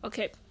area.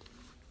 Okay,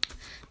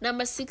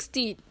 number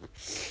 16,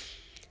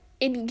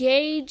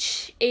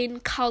 engage in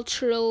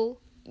cultural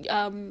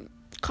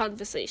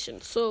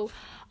conversation. So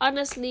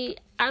honestly,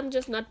 I'm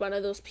just not one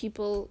of those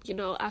people.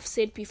 I've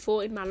said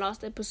before in my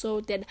last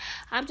episode that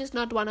I'm just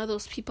not one of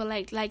those people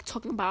like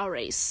talking about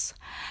race.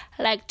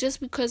 Like,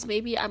 just because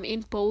maybe I'm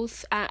in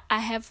both, I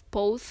have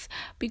both,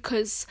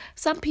 because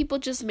some people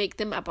just make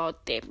them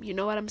about them. You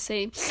know what I'm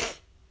saying?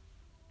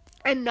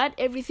 And not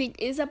everything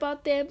is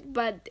about them,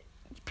 but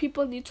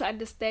people need to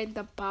understand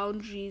the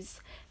boundaries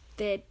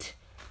that.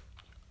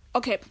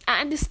 Okay,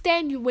 I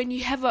understand you when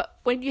you have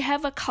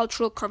a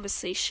cultural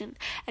conversation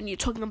and you're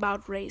talking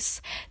about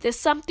race.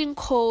 There's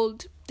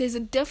a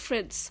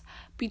difference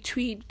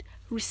between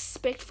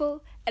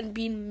respectful and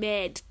being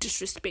mad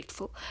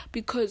disrespectful,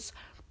 because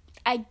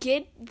I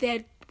get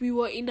that we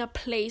were in a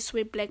place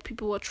where black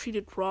people were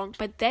treated wrong,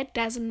 but that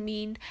doesn't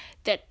mean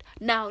that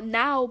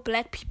now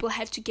black people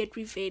have to get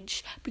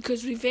revenge,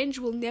 because revenge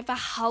will never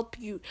help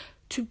you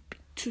to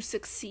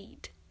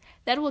succeed.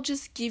 That will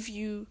just give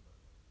you.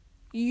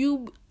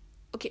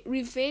 Okay,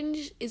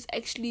 revenge is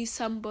actually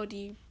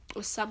somebody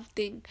or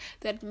something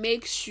that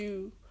makes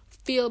you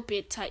feel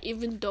better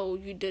even though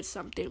you did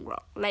something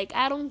wrong. Like,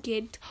 I don't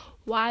get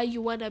why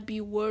you want to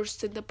be worse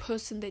than the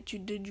person that you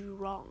did you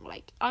wrong.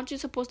 Like, aren't you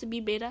supposed to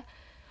be better?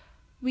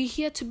 We're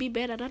here to be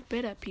better, not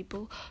better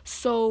people.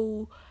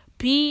 So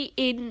be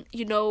in,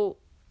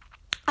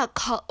 a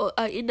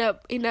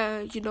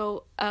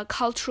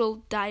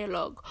cultural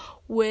dialogue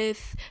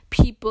with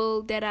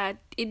people that are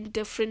in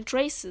different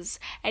races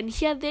and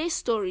hear their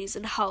stories,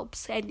 and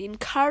helps and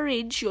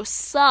encourage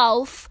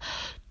yourself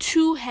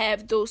to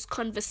have those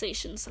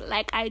conversations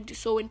like I do.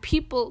 So when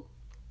people,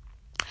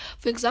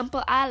 for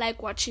example, I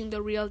like watching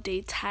The Real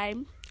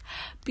Daytime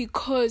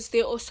because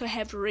they also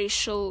have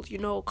racial,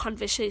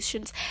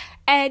 conversations,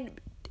 and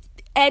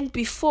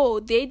before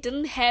they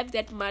didn't have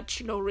that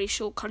much,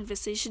 racial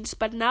conversations,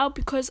 but now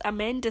because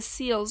Amanda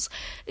Seales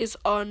is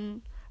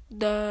on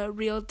The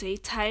Real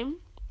Daytime,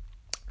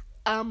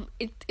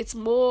 it's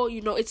more,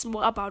 it's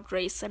more about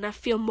race, and I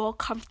feel more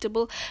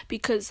comfortable,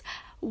 because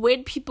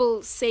when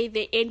people say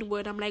the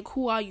N-word, I'm like,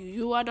 who are you?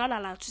 You are not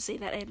allowed to say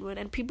that N-word,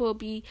 and people will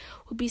be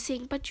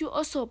saying, but you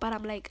also, but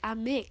I'm like,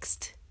 I'm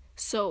mixed.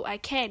 So I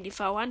can if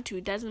I want to.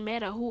 It doesn't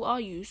matter. Who are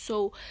you?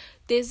 So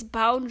there's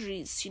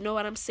boundaries. You know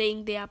what I'm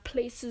saying? There are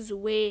places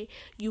where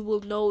you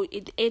will know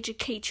it.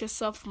 Educate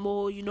yourself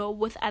more.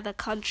 With other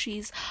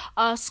countries.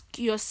 Ask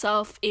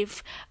yourself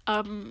if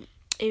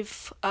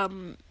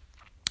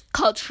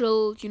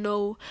cultural,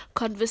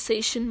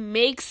 conversation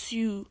makes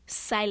you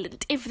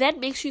silent. If that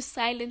makes you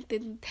silent,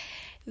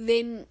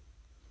 then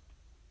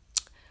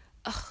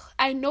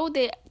I know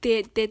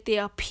that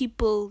there are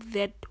people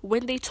that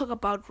when they talk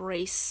about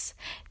race,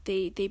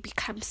 they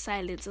become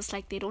silent. It's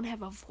like they don't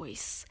have a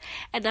voice.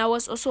 And I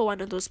was also one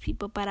of those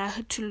people, but I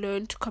had to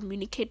learn to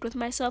communicate with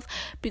myself,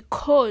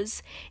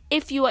 because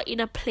if you are in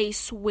a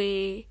place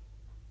where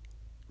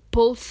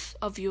both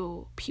of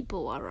your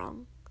people are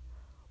wrong,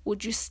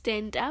 would you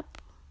stand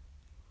up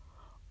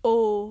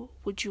or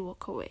would you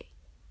walk away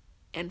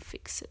and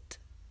fix it?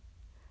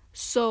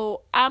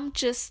 So I'm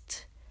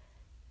just,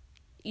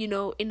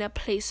 in a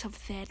place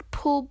of that.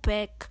 Pull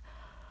back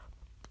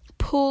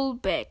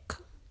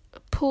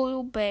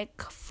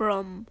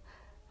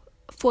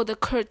for the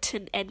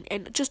curtain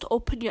and just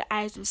open your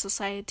eyes on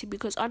society,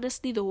 because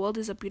honestly the world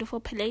is a beautiful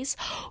place.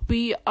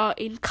 We are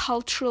in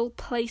cultural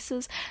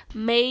places,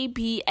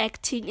 maybe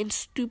acting in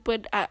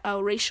stupid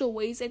racial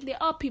ways, and there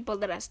are people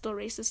that are still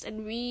racist,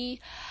 and we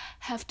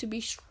have to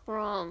be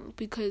strong,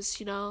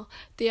 because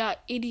there are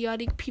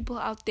idiotic people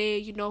out there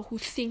who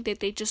think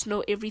that they just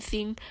know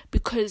everything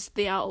because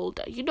they are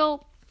older.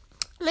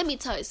 Let me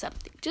tell you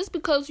something. Just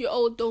because you're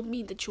old don't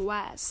mean that you're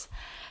wise,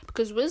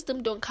 because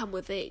wisdom don't come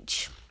with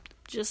age.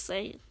 Just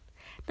saying.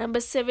 Number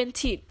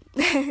 17.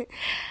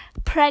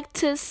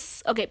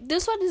 Practice. Okay,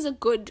 this one is a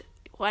good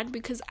one,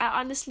 because I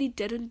honestly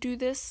didn't do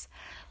this,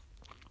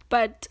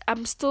 but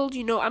I'm still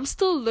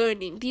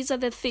learning. These are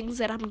the things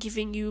that I'm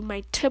giving you,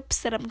 my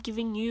tips that I'm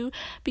giving you,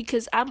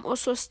 because I'm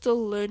also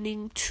still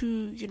learning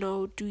to,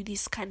 do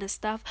this kind of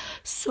stuff.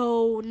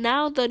 So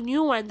now the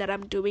new one that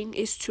I'm doing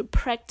is to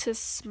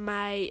practice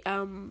my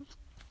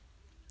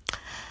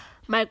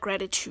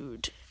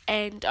gratitude.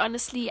 And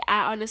honestly,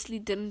 I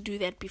didn't do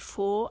that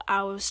before.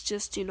 I was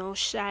just,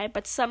 shy.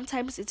 But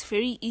sometimes it's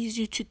very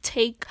easy to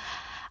take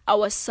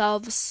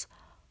ourselves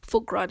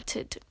for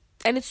granted.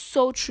 And it's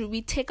so true.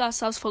 We take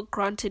ourselves for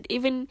granted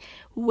even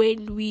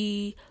when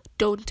we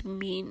don't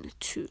mean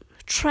to.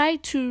 Try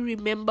to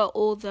remember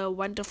all the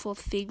wonderful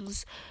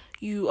things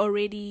you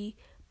already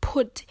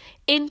put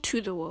into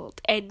the world,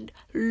 and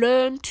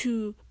learn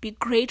to be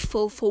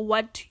grateful for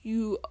what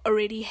you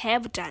already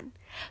have done.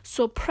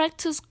 So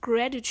practice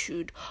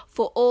gratitude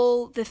for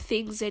all the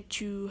things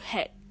that you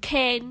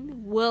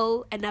can,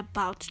 will, and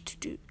about to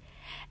do,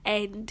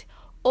 and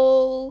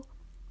all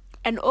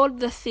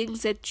the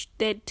things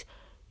that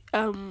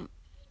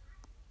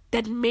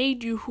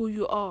made you who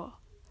you are,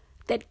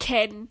 that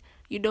can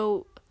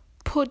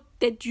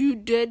you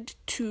did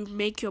to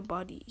make your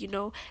body,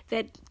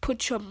 that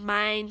put your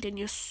mind and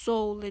your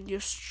soul and your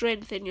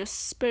strength and your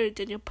spirit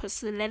and your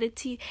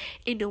personality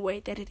in a way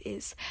that it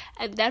is.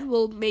 And that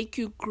will make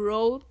you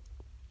grow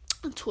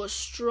into a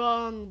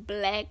strong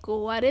black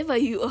or whatever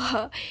you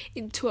are,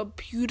 into a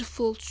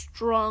beautiful,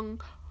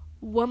 strong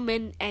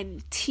woman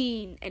and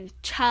teen and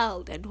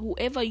child and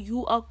whoever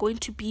you are going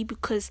to be.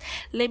 Because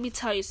let me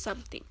tell you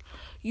something,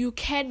 you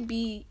can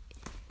be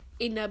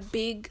in a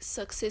big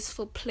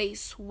successful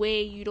place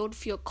where you don't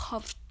feel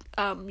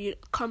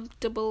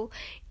comfortable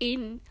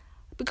in,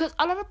 because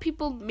a lot of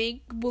people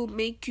will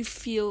make you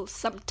feel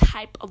some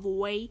type of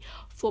way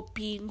for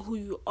being who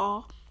you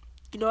are.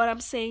 You know what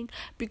I'm saying?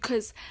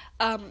 Because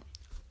I'm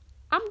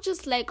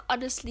just like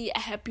honestly a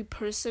happy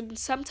person.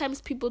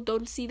 Sometimes people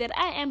don't see that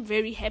I am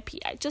very happy.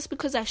 Just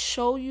because I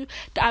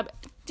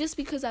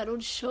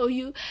don't show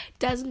you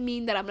doesn't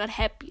mean that I'm not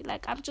happy.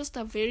 Like, I'm just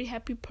a very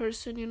happy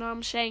person, you know what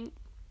I'm saying?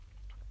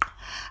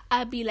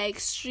 I'll be like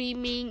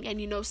streaming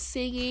and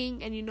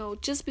singing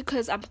and just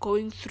because I'm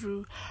going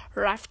through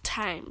rough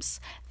times,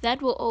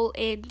 that will all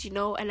end,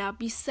 and I'll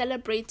be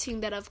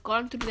celebrating that I've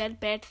gone through that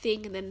bad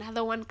thing and then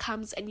another one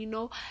comes,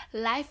 and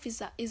life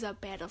is a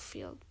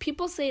battlefield.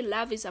 People say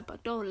love is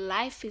no,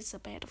 life is a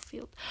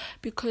battlefield,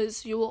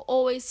 because you will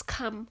always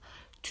come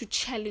to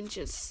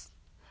challenges.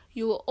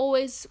 You will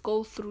always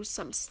go through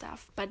some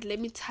stuff. But let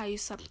me tell you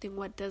something,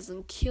 what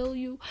doesn't kill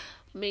you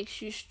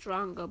makes you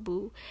stronger,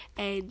 boo.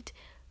 And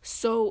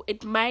so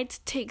it might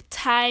take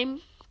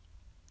time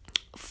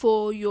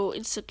for your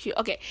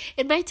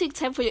it might take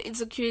time for your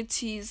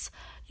insecurities,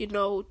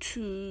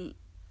 to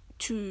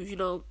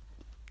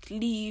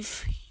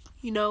leave,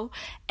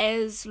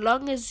 as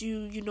long as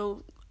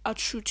you are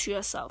true to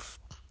yourself.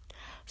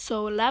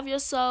 So love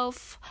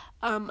yourself,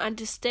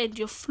 understand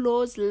your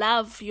flaws,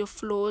 love your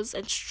flaws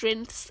and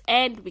strengths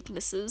and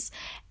weaknesses,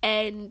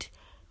 and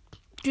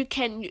you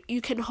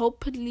can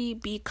hopefully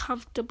be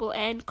comfortable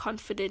and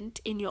confident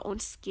in your own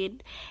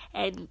skin,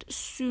 and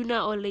sooner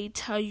or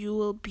later you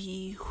will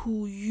be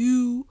who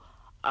you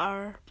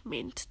are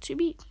meant to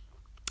be.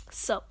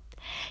 So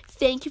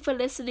thank you for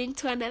listening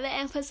to another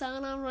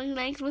episode on Running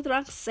Nights with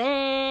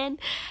Roxanne.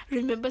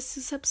 Remember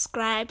to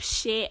subscribe,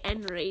 share,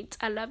 and rate.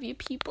 I love you,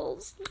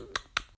 peoples.